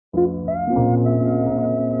A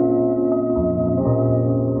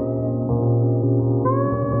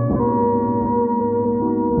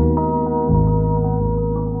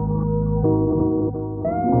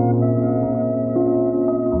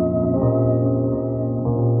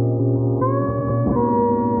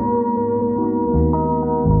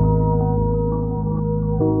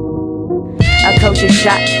coach's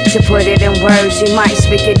shot to put it in words. You might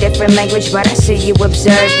speak a different language, but I see you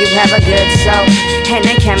observe. You have a good soul, and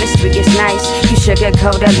the chemistry is nice. You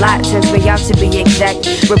sugarcoat a lot, turns me out to be exact.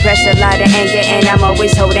 Repress a lot of anger, and I'm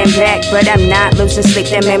always holding back. But I'm not losing sleep,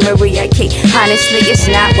 the memory I keep. Honestly, it's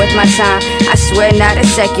not worth my time, I swear not a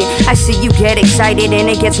second. I see you get excited, and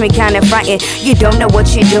it gets me kinda frightened. You don't know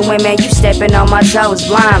what you're doing, man, you stepping on my toes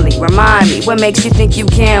blindly. Remind me, what makes you think you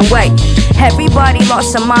can't wait? Everybody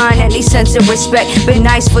lost their mind and they sense of respect. Been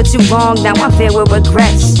nice for too long, now I'm filled with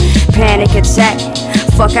regrets. Panic attack,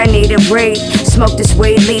 fuck, I need to breathe. Smoke this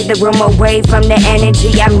weed, leave the room away from the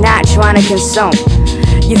energy I'm not trying to consume.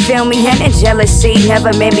 You feel me? And the jealousy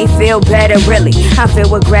never made me feel better, really. I feel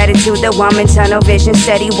with gratitude, though I'm in tunnel vision.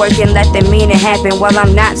 Steady working, let the meaning happen while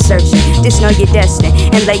I'm not searching. Just know you're destined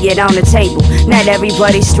and lay it on the table. Not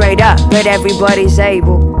everybody's straight up, but everybody's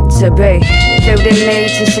able to be. Feel the need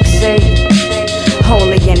to succeed.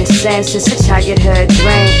 Holy in a sense, it's a childhood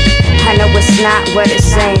dream. I know it's not what it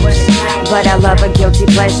seems, but I love a guilty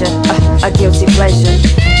pleasure, a guilty pleasure.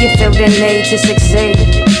 You feel the need to succeed.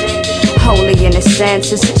 Holy in a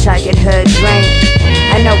sense, it's a childhood dream.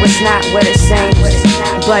 I know it's not what it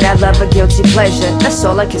seems, but I love a guilty pleasure, that's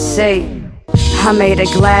all I can see. I made a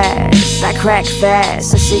glass, I crack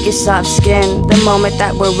fast, I see your soft skin. The moment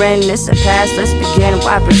that we're in is the past, let's begin,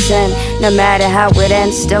 why pretend? No matter how it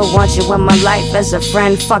ends, still want you in my life as a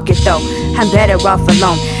friend. Fuck it though, I'm better off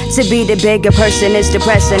alone. To be the bigger person is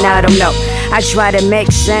depressing, I don't know. I try to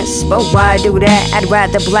make sense, but why do that? I'd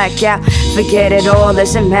rather black out, forget it all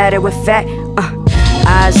as a matter of fact.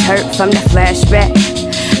 Eyes hurt from the flashback.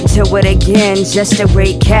 Do it again, just to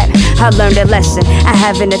recap. I learned a lesson, I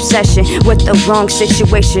have an obsession with the wrong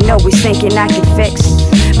situation, always thinking I can fix.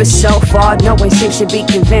 But so far, no one seems to be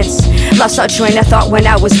convinced. Lost our train of thought when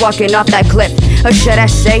I was walking off that cliff. Or should I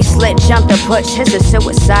say, slip, jump, or push. Here's a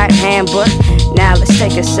suicide handbook. Now let's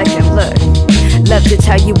take a second look. Love to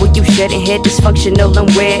tell you what you shouldn't hit, dysfunctional and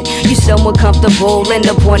weird. You so more comfortable and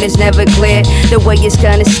the point is never clear. The way it's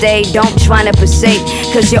gonna stay, don't try to perceive,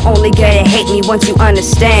 cause you're only gonna hate me once you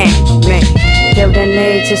understand me. Feel the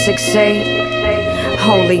need to succeed.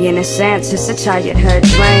 Holy innocence, it's a childhood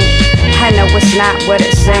dream. I know it's not what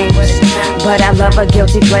it seems, but I love a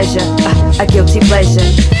guilty pleasure, a guilty pleasure.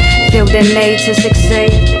 Feel the need to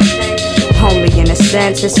succeed. Holy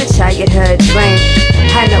innocence, it's a childhood dream.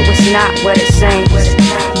 I know it's not what it seems,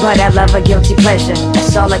 but I love a guilty pleasure,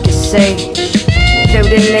 that's all I can say. Feel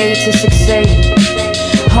the need to succeed.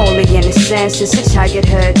 Holy innocence, it's a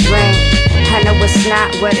childhood dream. I know it's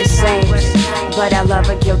not what it seems, but I love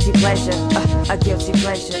a guilty pleasure, a guilty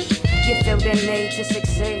pleasure. You feel the need to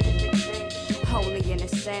succeed. Holy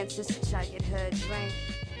innocence, it's a childhood dream.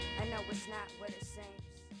 I know it's not what it seems.